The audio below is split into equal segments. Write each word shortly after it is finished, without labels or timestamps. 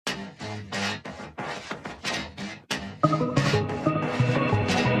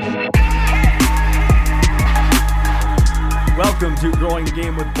Welcome to Growing the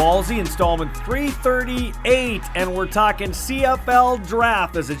Game with Ballsy, installment 338, and we're talking CFL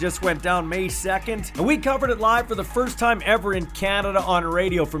Draft as it just went down May 2nd. And we covered it live for the first time ever in Canada on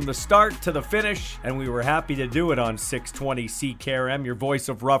radio from the start to the finish, and we were happy to do it on 620 CRKM, your voice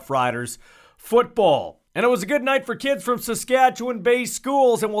of Roughriders football. And it was a good night for kids from Saskatchewan-based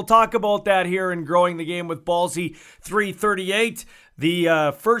schools, and we'll talk about that here in Growing the Game with Ballsy 338.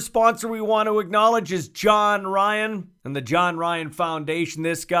 The first sponsor we want to acknowledge is John Ryan and the John Ryan Foundation.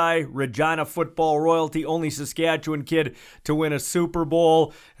 This guy, Regina football royalty, only Saskatchewan kid to win a Super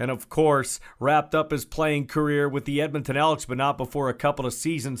Bowl, and of course, wrapped up his playing career with the Edmonton Elks, but not before a couple of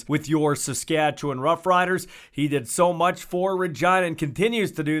seasons with your Saskatchewan Roughriders. He did so much for Regina and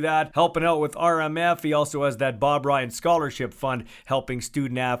continues to do that, helping out with RMF. He also has that Bob Ryan Scholarship Fund, helping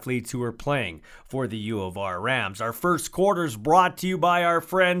student athletes who are playing for the U of R Rams. Our first quarter is brought to you by our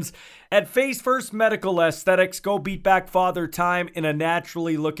friends at Face First Medical Aesthetics. Go beat back father time in a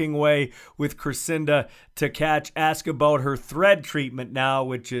naturally looking way with Crescinda to catch. Ask about her thread treatment now,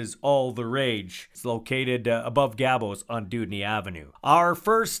 which is all the rage. It's located above Gabos on Dudney Avenue. Our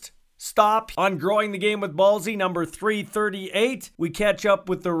first stop on Growing the Game with Ballsy, number 338. We catch up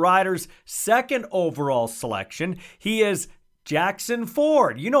with the Riders' second overall selection. He is Jaxon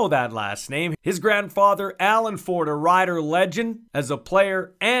Ford. You know that last name. His grandfather, Alan Ford, a Rider legend as a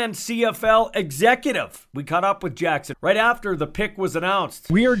player and CFL executive. We caught up with Jaxon right after the pick was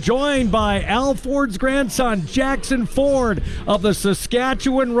announced. We are joined by Al Ford's grandson, Jaxon Ford of the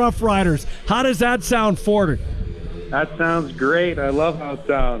Saskatchewan Roughriders. How does that sound, Ford? That sounds great. I love how it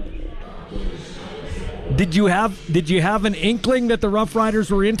sounds. Did you have an inkling that the Roughriders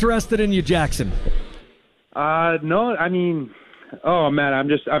were interested in you, Jaxon? No, I mean, oh man, I'm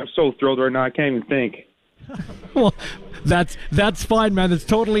so thrilled right now. I can't even think. Well, that's fine, man. That's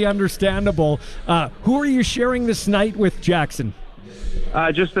totally understandable. Who are you sharing this night with, Jaxon?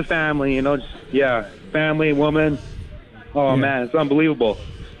 Just the family, family, woman. Oh yeah. Man, it's unbelievable.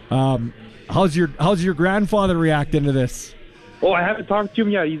 How's your grandfather reacting to this? Oh, I haven't talked to him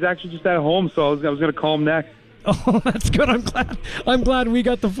yet. He's actually just at home, so I was going to call him next. Oh, that's good. I'm glad we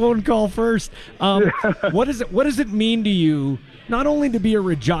got the phone call first. What does it mean to you, not only to be a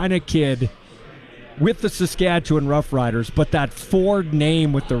Regina kid with the Saskatchewan Roughriders, but that Ford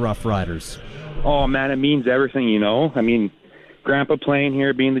name with the Roughriders? Oh man, it means everything, I mean, Grandpa playing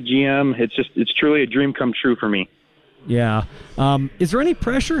here, being the GM, it's truly a dream come true for me. Yeah. Is there any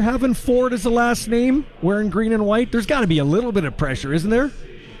pressure having Ford as a last name, wearing green and white? There's got to be a little bit of pressure, isn't there?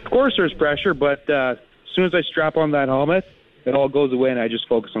 Of course there's pressure, but as soon as I strap on that helmet, it all goes away and I just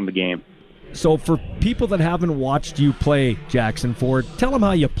focus on the game. So for people that haven't watched you play, Jaxon Ford, tell them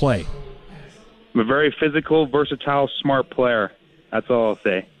how you play. I'm a very physical, versatile, smart player. That's all I'll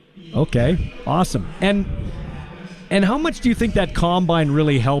say. Okay, awesome. And how much do you think that combine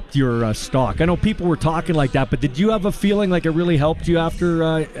really helped your stock? I know people were talking like that, but did you have a feeling like it really helped you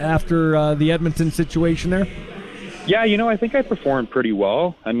after the Edmonton situation there? Yeah, I think I performed pretty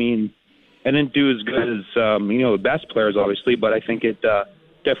well. I mean, I didn't do as good as the best players, obviously, but I think it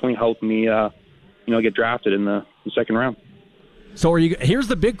definitely helped me, get drafted in the second round. So here's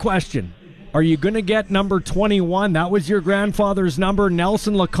the big question. Are you going to get number 21? That was your grandfather's number.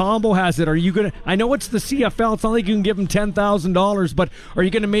 Nelson Lacombo has it. Are you going to? I know it's the CFL. It's not like you can give him $10,000, but are you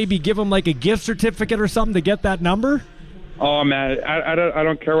going to maybe give him like a gift certificate or something to get that number? Oh man, I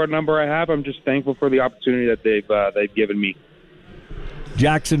don't care what number I have. I'm just thankful for the opportunity that they've given me.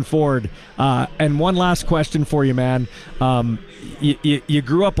 Jaxon Ford. And one last question for you, man. You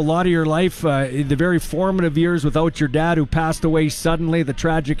grew up a lot of your life, the very formative years without your dad, who passed away suddenly, the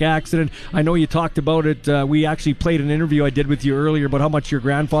tragic accident. I know you talked about it. We actually played an interview I did with you earlier about how much your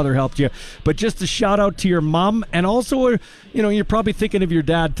grandfather helped you. But just a shout out to your mom, and also, you're probably thinking of your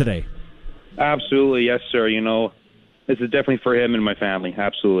dad today. Absolutely. Yes, sir. This is definitely for him and my family.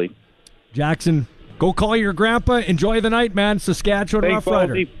 Absolutely. Jaxon, go call your grandpa. Enjoy the night, man. Saskatchewan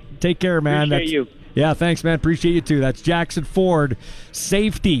Roughrider. Take care, man. Appreciate you. Yeah, thanks, man. Appreciate you, too. That's Jaxon Ford,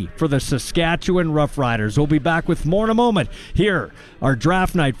 safety for the Saskatchewan Roughriders. We'll be back with more in a moment. Here, our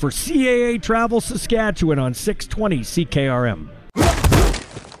draft night for CAA Travel Saskatchewan on 620 CKRM.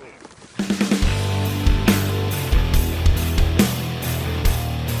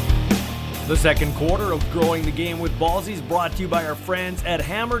 The second quarter of Growing the Game with Ballsy is brought to you by our friends at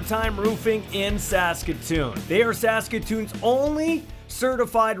Hammer Time Roofing in Saskatoon. They are Saskatoon's only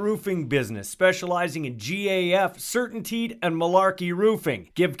certified roofing business, specializing in GAF, Certainteed, and Malarkey roofing.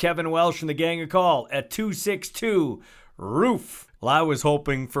 Give Kevin Welsh and the gang a call at 262-ROOF. Well, I was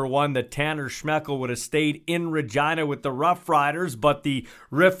hoping for one that Tanner Schmeckel would have stayed in Regina with the Roughriders, but the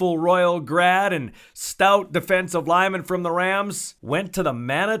Riffel Royal grad and stout defensive lineman from the Rams went to the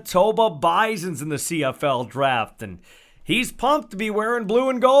Manitoba Bisons in the CFL draft, and he's pumped to be wearing blue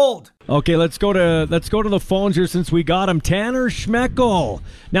and gold. Okay, let's go to the phones here since we got him. Tanner Schmeckel.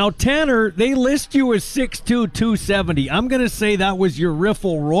 Now, Tanner, they list you as 6'2", 270. I'm going to say that was your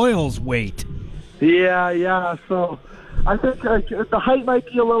Riffel Royals weight. Yeah. So I think the height might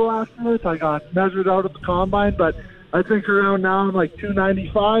be a little accurate. I got measured out at the combine, but I think around now I'm like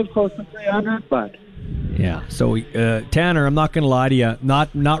 295, close to 300. But yeah. So Tanner, I'm not going to lie to you.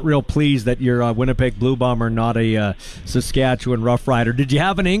 Not real pleased that you're a Winnipeg Blue Bomber, not a Saskatchewan Roughrider. Did you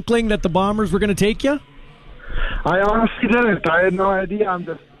have an inkling that the Bombers were going to take you? I honestly didn't. I had no idea. I'm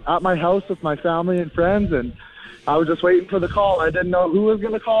just at my house with my family and friends, and I was just waiting for the call. I didn't know who was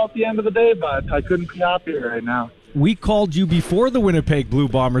going to call at the end of the day, but I couldn't be happier right now. We called you before the Winnipeg Blue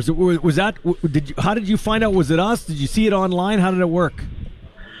Bombers. How did you find out? Was it us? Did you see it online? How did it work?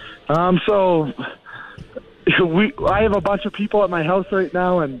 So I have a bunch of people at my house right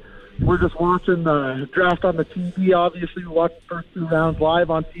now, and we're just watching the draft on the TV. Obviously, we watched the first 2 rounds live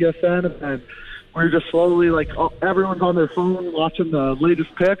on TSN, and we're just slowly, everyone's on their phone watching the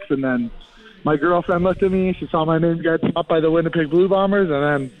latest picks, and then my girlfriend looked at me. She saw my name get up by the Winnipeg Blue Bombers,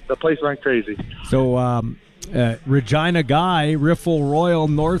 and then the place went crazy. So, Regina guy, Riffel Royal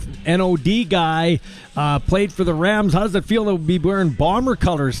North NOD guy, played for the Rams. How does it feel to be wearing Bomber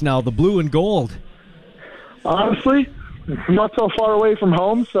colors now, the blue and gold? Honestly, I'm not so far away from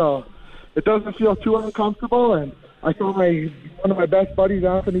home, so it doesn't feel too uncomfortable. And I saw one of my best buddies,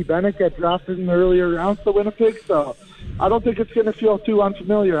 Anthony Bennett, get drafted in the earlier rounds to Winnipeg, so I don't think it's going to feel too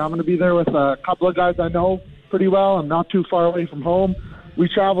unfamiliar. I'm going to be there with a couple of guys I know pretty well. I'm not too far away from home. We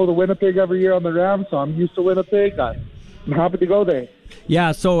travel to Winnipeg every year on the Rams, so I'm used to Winnipeg. I'm happy to go there.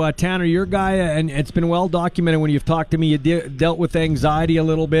 Yeah, so Tanner, you're a guy, and it's been well documented when you've talked to me, you dealt with anxiety a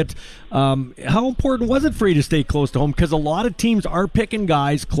little bit. How important was it for you to stay close to home? Because a lot of teams are picking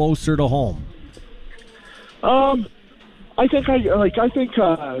guys closer to home. I think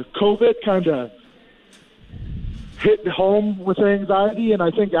COVID kind of hit home with anxiety, and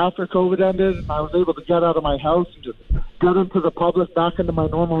I think after COVID ended and I was able to get out of my house and just get into the public, back into my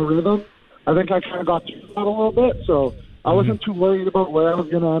normal rhythm, I think I kind of got through that a little bit, so I wasn't too worried about where I was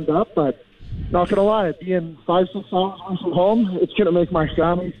going to end up. But not going to lie, being 5-6 hours away from home, it's going to make my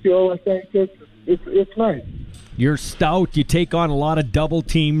family feel, I think, it's nice. You're stout. You take on a lot of double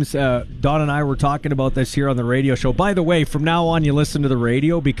teams. Don and I were talking about this here on the radio show. By the way, from now on, you listen to the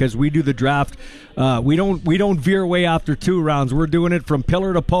radio because we do the draft. We don't veer away after 2 rounds. We're doing it from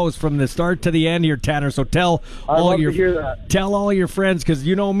pillar to post, from the start to the end here, Tanner. So tell all your friends, because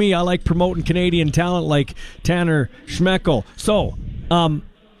you know me, I like promoting Canadian talent like Tanner Schmeckel. So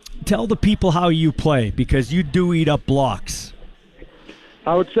tell the people how you play, because you do eat up blocks.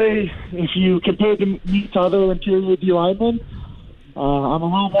 I would say if you compare me to other interior D linemen, I'm a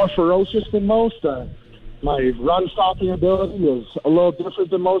little more ferocious than most. My run-stopping ability is a little different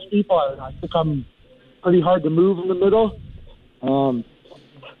than most people. I think I'm pretty hard to move in the middle.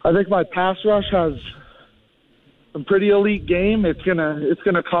 I think my pass rush has some pretty elite game. It's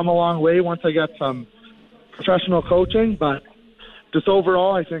gonna come a long way once I get some professional coaching, but just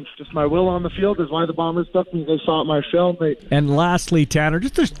overall, I think just my will on the field is why the Bombers took me. They saw it in my film. And lastly, Tanner,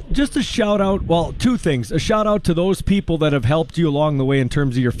 just a shout out. Well, 2 things. A shout out to those people that have helped you along the way in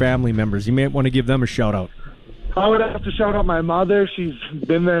terms of your family members. You may want to give them a shout out. I would have to shout out my mother. She's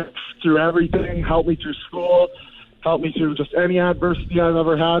been there through everything, helped me through school, helped me through just any adversity I've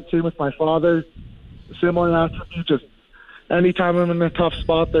ever had. Same with my father. Similar attributes. Just anytime I'm in a tough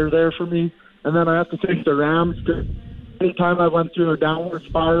spot, they're there for me. And then I have to thank the Rams. Anytime I went through a downward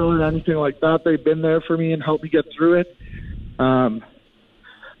spiral or anything like that, they've been there for me and helped me get through it.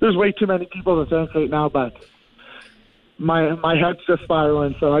 There's way too many people to thank right now, but my head's just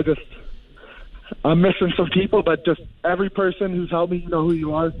spiraling, so I'm missing some people, but just every person who's helped me, you know who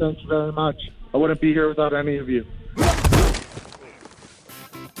you are. Thank you very much. I wouldn't be here without any of you.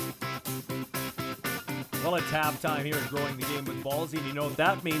 Well, it's halftime here at Growing the Game with Ballsy, and you know what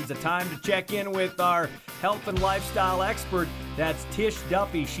that means. The time to check in with our health and lifestyle expert. That's Tish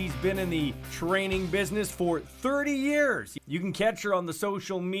Duffy. She's been in the training business for 30 years. You can catch her on the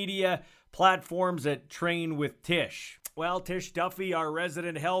social media platforms at Train with Tish. Well, Tish Duffy, our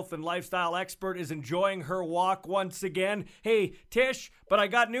resident health and lifestyle expert, is enjoying her walk once again. Hey, Tish, but I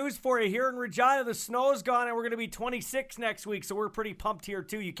got news for you. Here in Regina, the snow's gone, and we're going to be 26 next week, so we're pretty pumped here,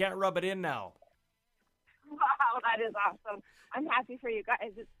 too. You can't rub it in now. Wow, that is awesome. I'm happy for you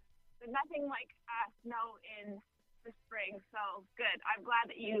guys. It's been nothing like snow in the spring. So good. I'm glad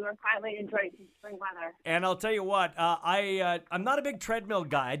that you are finally enjoying some spring weather. And I'll tell you what, I'm not a big treadmill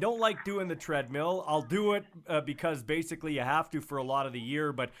guy. I don't like doing the treadmill. I'll do it because basically you have to for a lot of the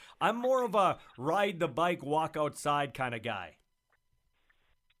year, but I'm more of a ride the bike, walk outside kind of guy.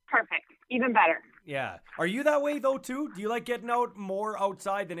 Perfect. Even better. Yeah. Are you that way though too? Do you like getting out more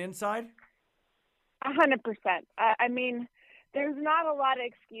outside than inside? 100%. I mean, there's not a lot of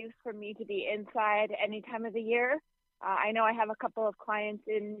excuse for me to be inside any time of the year. I know I have a couple of clients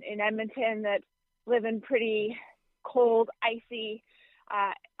in Edmonton that live in pretty cold, icy,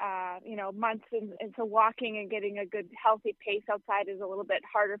 months. And so walking and getting a good, healthy pace outside is a little bit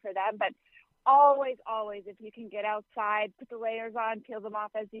harder for them. But always, if you can get outside, put the layers on, peel them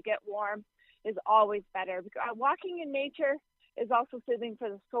off as you get warm is always better. Because walking in nature is also soothing for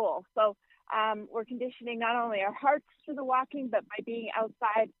the soul. So we're conditioning not only our hearts to the walking, but by being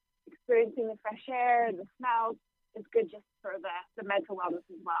outside, experiencing the fresh air and the smells is good just for the mental wellness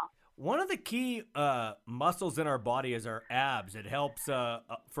as well. One of the key muscles in our body is our abs. It helps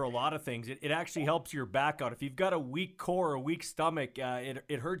for a lot of things. It actually helps your back out. If you've got a weak core, a weak stomach,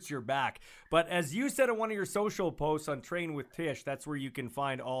 it hurts your back. But as you said in one of your social posts on Train with Tish, that's where you can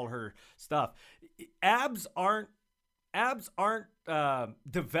find all her stuff. Abs aren't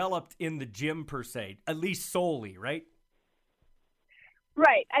developed in the gym per se, at least solely, right?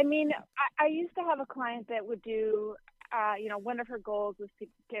 Right. I mean, I used to have a client that would do, one of her goals was to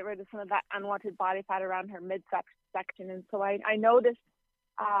get rid of some of that unwanted body fat around her midsection. And so I noticed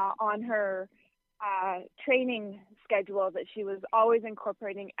on her training schedule that she was always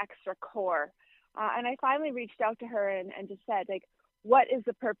incorporating extra core. And I finally reached out to her and just said, like, what is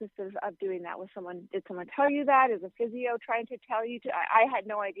the purpose of doing that? Did someone tell you that? Is a physio trying to tell you to? I had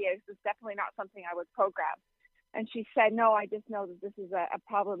no idea. This is definitely not something I would program. And she said, no, I just know that this is a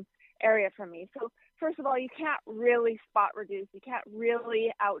problem area for me. So first of all, you can't really spot reduce. You can't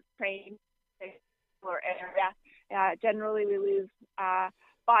really out-train or area. Generally, we lose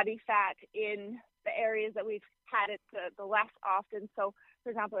body fat in the areas that we've had it the less often. So, for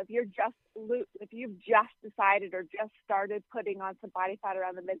example, if you've just decided or just started putting on some body fat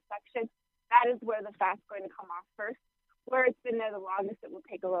around the midsection, that is where the fat's going to come off first. Where it's been there the longest, it will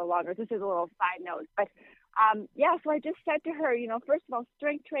take a little longer. This is a little side note. But, so I just said to her, first of all,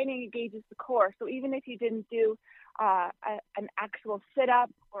 strength training engages the core. So even if you didn't do an actual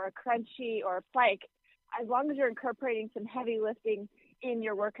sit-up or a crunchie or a plank, as long as you're incorporating some heavy lifting in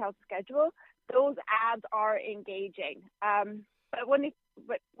your workout schedule, those abs are engaging. But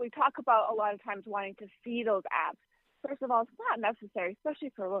we talk about a lot of times wanting to see those abs. First of all, it's not necessary, especially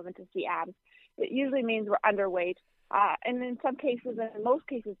for a woman, to see abs. It usually means we're underweight. And in some cases, and in most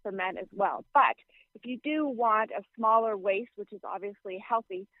cases for men as well. But if you do want a smaller waist, which is obviously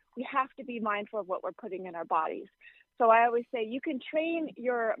healthy, we have to be mindful of what we're putting in our bodies. So I always say you can train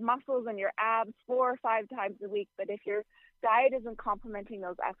your muscles and your abs 4 or 5 times a week, but if your diet isn't complementing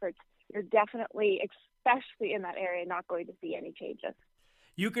those efforts, you're definitely, especially in that area, not going to see any changes.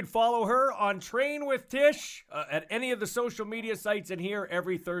 You can follow her on Train with Tish at any of the social media sites and here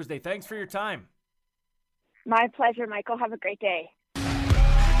every Thursday. Thanks for your time. My pleasure, Michael. Have a great day.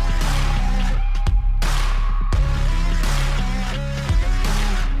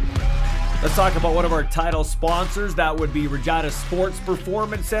 Let's talk about one of our title sponsors. That would be Regina Sports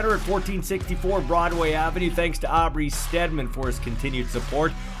Performance Center at 1464 Broadway Avenue. Thanks to Aubrey Stedman for his continued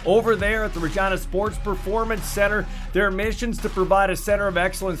support. Over there at the Regina Sports Performance Center, their mission is to provide a center of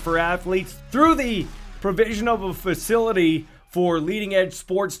excellence for athletes through the provision of a facility for leading-edge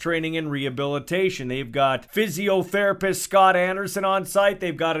sports training and rehabilitation. They've got physiotherapist Scott Anderson on site.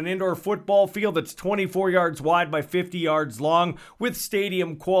 They've got an indoor football field that's 24 yards wide by 50 yards long with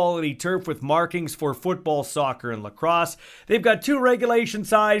stadium-quality turf with markings for football, soccer, and lacrosse. They've got 2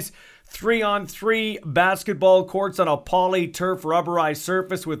 regulation-size 3-on-3 basketball courts on a poly turf rubberized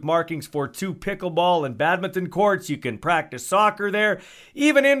surface with markings for 2 pickleball and badminton courts. You can practice soccer there,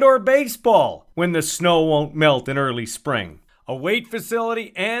 even indoor baseball when the snow won't melt in early spring. A weight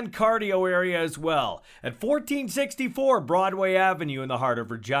facility and cardio area as well at 1464 Broadway Avenue in the heart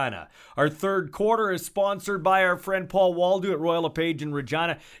of Regina. Our third quarter is sponsored by our friend Paul Waldo at Royal LePage in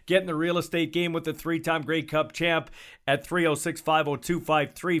Regina. Get in the real estate game with the 3-time Grey Cup champ at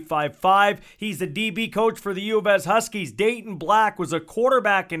 306-502-5355. He's the DB coach for the U of S Huskies. Dayton Black was a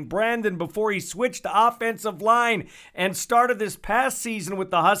quarterback in Brandon before he switched to offensive line and started this past season with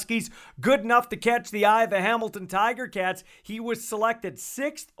the Huskies. Good enough to catch the eye of the Hamilton Tiger Cats. He was selected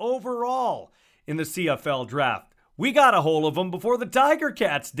 6th overall in the CFL draft. We got a hold of him before the Tiger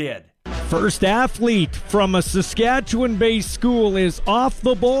Cats did. First athlete from a Saskatchewan-based school is off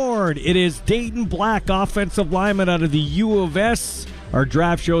the board. It is Dayton Black, offensive lineman out of the U of S. Our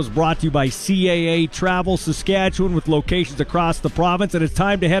draft show is brought to you by CAA Travel Saskatchewan with locations across the province. And it's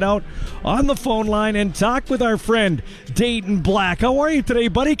time to head out on the phone line and talk with our friend Dayton Black. How are you today,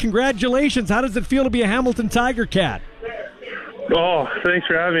 buddy? Congratulations. How does it feel to be a Hamilton Tiger Cat? Oh, thanks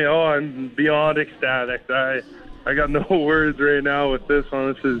for having me. Oh, I'm beyond ecstatic. I got no words right now with this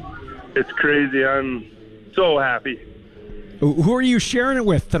one. It's crazy. I'm so happy. Who are you sharing it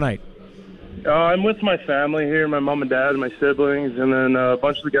with tonight? I'm with my family here, my mom and dad, my siblings, and then a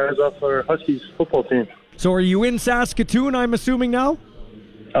bunch of the guys off our Huskies football team. So are you in Saskatoon, I'm assuming now?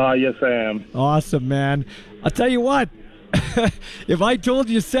 Yes, I am. Awesome, man. I'll tell you what. If I told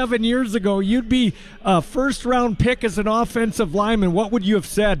you 7 years ago you'd be a first-round pick as an offensive lineman, what would you have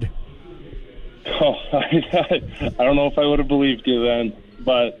said? Oh, I don't know if I would have believed you then,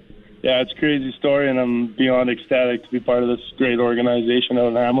 but yeah, it's a crazy story, and I'm beyond ecstatic to be part of this great organization out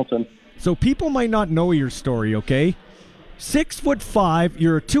in Hamilton. So people might not know your story, okay? 6'5",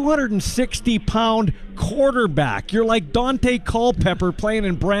 you're a 260-pound quarterback. You're like Dante Culpepper playing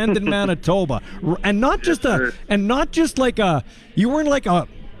in Brandon, Manitoba, and not just you weren't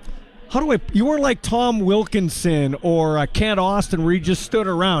like Tom Wilkinson or Kent Austin where you just stood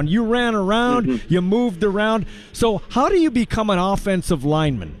around. You ran around, you moved around. So how do you become an offensive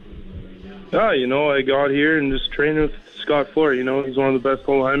lineman? I got here and just trained with Scott Ford. He's one of the best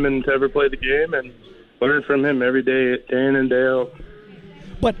linemen to ever play the game, and learn from him every day, day in and day out.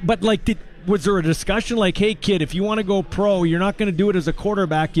 But was there a discussion like, hey, kid, if you want to go pro, you're not going to do it as a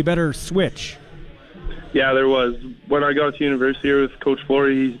quarterback, you better switch? Yeah, there was. When I got to university here with Coach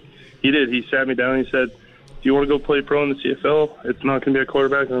Ford, he did. He sat me down and he said, do you want to go play pro in the CFL? It's not going to be a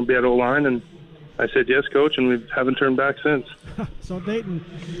quarterback, it's going to be at O-line. And I said, yes, Coach, and we haven't turned back since. So, Dayton,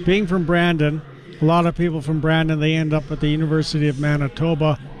 being from Brandon, a lot of people from Brandon, they end up at the University of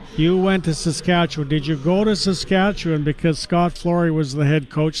Manitoba. You went to Saskatchewan. Did you go to Saskatchewan because Scott Flory was the head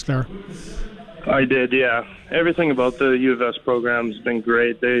coach there? I did, yeah. Everything about the U of S program has been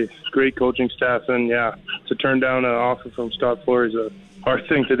great. Great coaching staff, and yeah, to turn down an offer from Scott Flory is a hard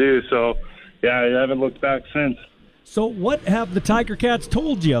thing to do. So, yeah, I haven't looked back since. So what have the Tiger Cats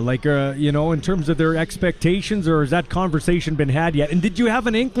told you, in terms of their expectations, or has that conversation been had yet? And did you have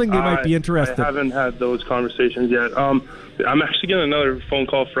an inkling they might be interested? I haven't had those conversations yet. I'm actually getting another phone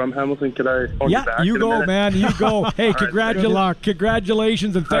call from Hamilton. Could I phone you back? Yeah, you go, man. You go. Hey,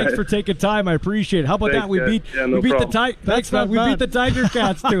 congratulations, and thanks for taking time. I appreciate it. How about that? We beat the Tiger. Thanks, man. We beat the Tiger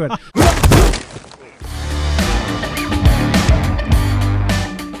Cats to it.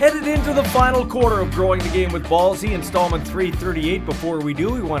 Headed into the final quarter of Growing the Game with Ballsy, installment 338. Before we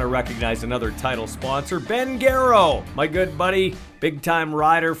do, we want to recognize another title sponsor, Ben Garrow, my good buddy, big-time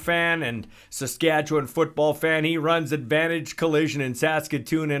Rider fan and Saskatchewan football fan. He runs Advantage Collision in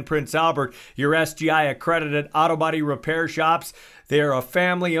Saskatoon and Prince Albert, your SGI-accredited auto body repair shops. They are a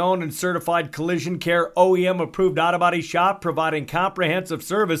family-owned and certified collision care OEM-approved auto body shop providing comprehensive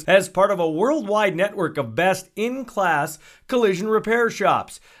service as part of a worldwide network of best-in-class collision repair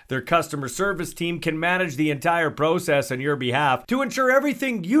shops. Their customer service team can manage the entire process on your behalf to ensure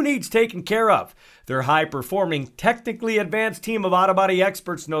everything you need is taken care of. Their high-performing, technically advanced team of auto body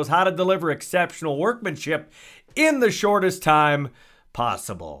experts knows how to deliver exceptional workmanship in the shortest time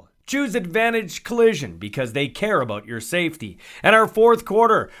possible. Choose Advantage Collision because they care about your safety. And our fourth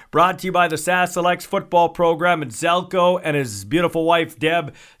quarter brought to you by the SAS Selects football program and Zelko and his beautiful wife,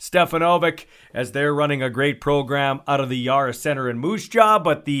 Deb Stefanovic, as they're running a great program out of the Yara Center in Moose Jaw.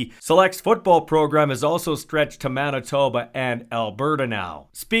 But the Selects football program is also stretched to Manitoba and Alberta now.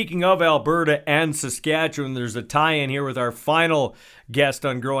 Speaking of Alberta and Saskatchewan, there's a tie-in here with our final guest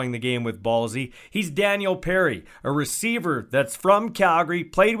on Growing the Game with Ballsy. He's Daniel Perry, a receiver that's from Calgary,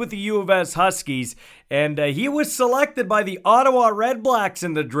 played with the U of S Huskies, and he was selected by the Ottawa RedBlacks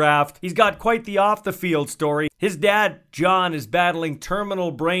in the draft. He's got quite the off-the-field story. His dad, John, is battling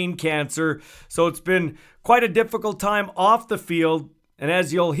terminal brain cancer, so it's been quite a difficult time off the field, and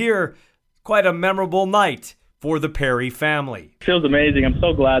as you'll hear, quite a memorable night for the Perry family. It feels amazing. I'm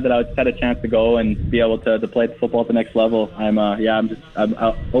so glad that I had a chance to go and be able to play football at the next level. I'm out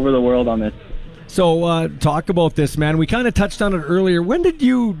over the world on this. So talk about this, man. We kind of touched on it earlier. When did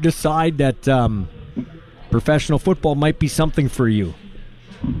you decide that professional football might be something for you?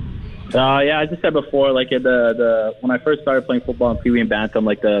 I just said before, like when I first started playing football in Pee Wee and Bantam,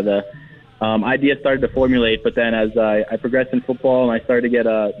 like the idea started to formulate. But then as I progressed in football and I started to get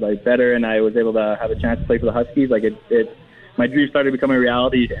better, and I was able to have a chance to play for the Huskies, my dream started becoming a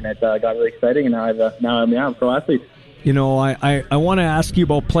reality, and it got really exciting. And now I'm a pro athlete. You know, I want to ask you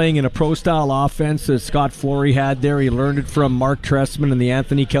about playing in a pro-style offense that Scott Flory had there. He learned it from Mark Trestman and the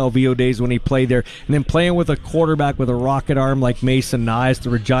Anthony Calvillo days when he played there. And then playing with a quarterback with a rocket arm like Mason Nyes, the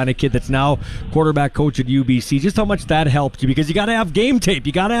Regina kid that's now quarterback coach at UBC. Just how much that helped you, because you got to have game tape.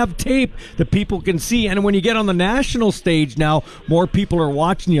 You got to have tape that people can see. And when you get on the national stage now, more people are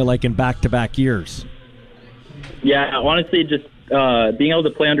watching you like in back-to-back years. Yeah, honestly, just being able to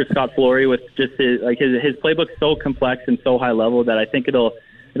play under Scott Flory with just his playbook's so complex and so high level that I think it'll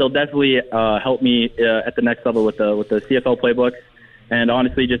definitely help me at the next level with the CFL playbooks. And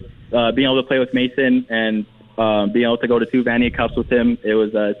honestly, just being able to play with Mason and being able to go to 2 Vanier Cups with him, it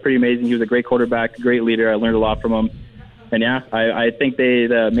was pretty amazing. He was a great quarterback, great leader. I learned a lot from him. And yeah, I think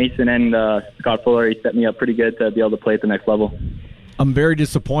Mason and Scott Flory set me up pretty good to be able to play at the next level. I'm very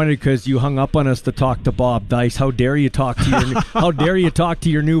disappointed because you hung up on us to talk to Bob Dice. How dare you talk to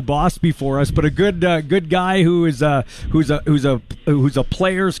your new boss before us? But a good guy who's a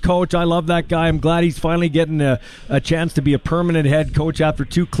player's coach. I love that guy. I'm glad he's finally getting a chance to be a permanent head coach after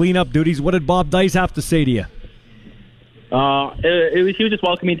 2 cleanup duties. What did Bob Dice have to say to you? He was just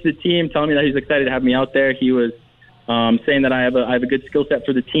welcoming to the team, telling me that he's excited to have me out there. He was saying that I have a good skill set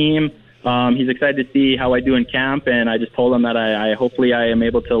for the team. He's excited to see how I do in camp, and I just told him that I hopefully I am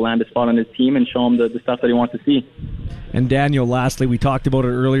able to land a spot on his team and show him the stuff that he wants to see. And Daniel, lastly, we talked about it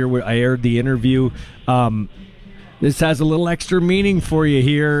earlier where I aired the interview. This has a little extra meaning for you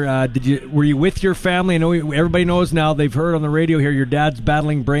here. Were you with your family? I know everybody knows now. They've heard on the radio here your dad's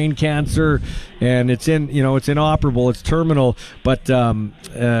battling brain cancer, and it's inoperable, it's terminal. But do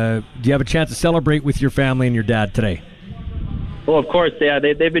you have a chance to celebrate with your family and your dad today? Well, of course, yeah.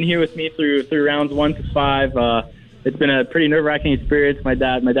 They've been here with me through rounds 1 to 5. It's been a pretty nerve-wracking experience. My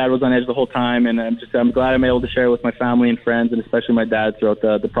dad was on edge the whole time, and I'm glad I'm able to share it with my family and friends, and especially my dad throughout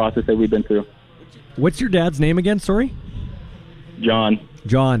the process that we've been through. What's your dad's name again? Sorry, John.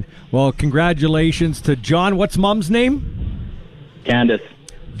 John. Well, congratulations to John. What's Mom's name? Candace.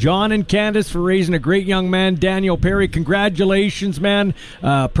 John and Candace for raising a great young man. Daniel Perry, congratulations, man.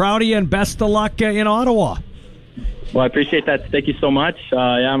 Proud of you, and best of luck in Ottawa. Well, I appreciate that. Thank you so much.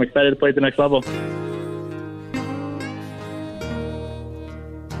 I'm excited to play at the next level.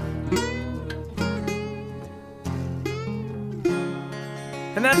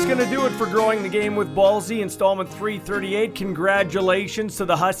 And that's going to do it for Growing the Game with Ballsy, installment 338. Congratulations to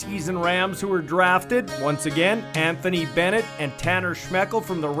the Huskies and Rams who were drafted. Once again, Anthony Bennett and Tanner Schmeckel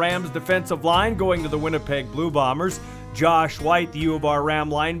from the Rams defensive line going to the Winnipeg Blue Bombers. Josh White, the U of R Ram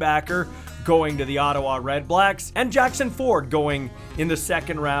linebacker, going to the Ottawa RedBlacks, and Jaxon Ford going in the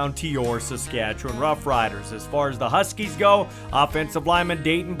second round to your Saskatchewan Roughriders. As far as the Huskies go, offensive lineman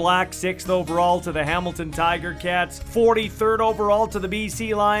Dayton Black, 6th overall to the Hamilton Tiger Cats, 43rd overall to the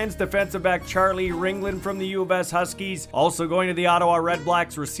BC Lions, defensive back Charlie Ringland from the U of S Huskies, also going to the Ottawa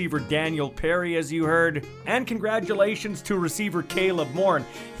RedBlacks, receiver Daniel Perry, as you heard, and congratulations to receiver Caleb Morn.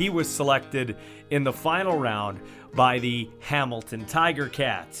 He was selected in the final round by the Hamilton Tiger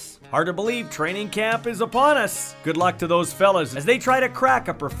Cats. Hard to believe training camp is upon us. Good luck to those fellas as they try to crack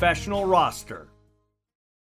a professional roster.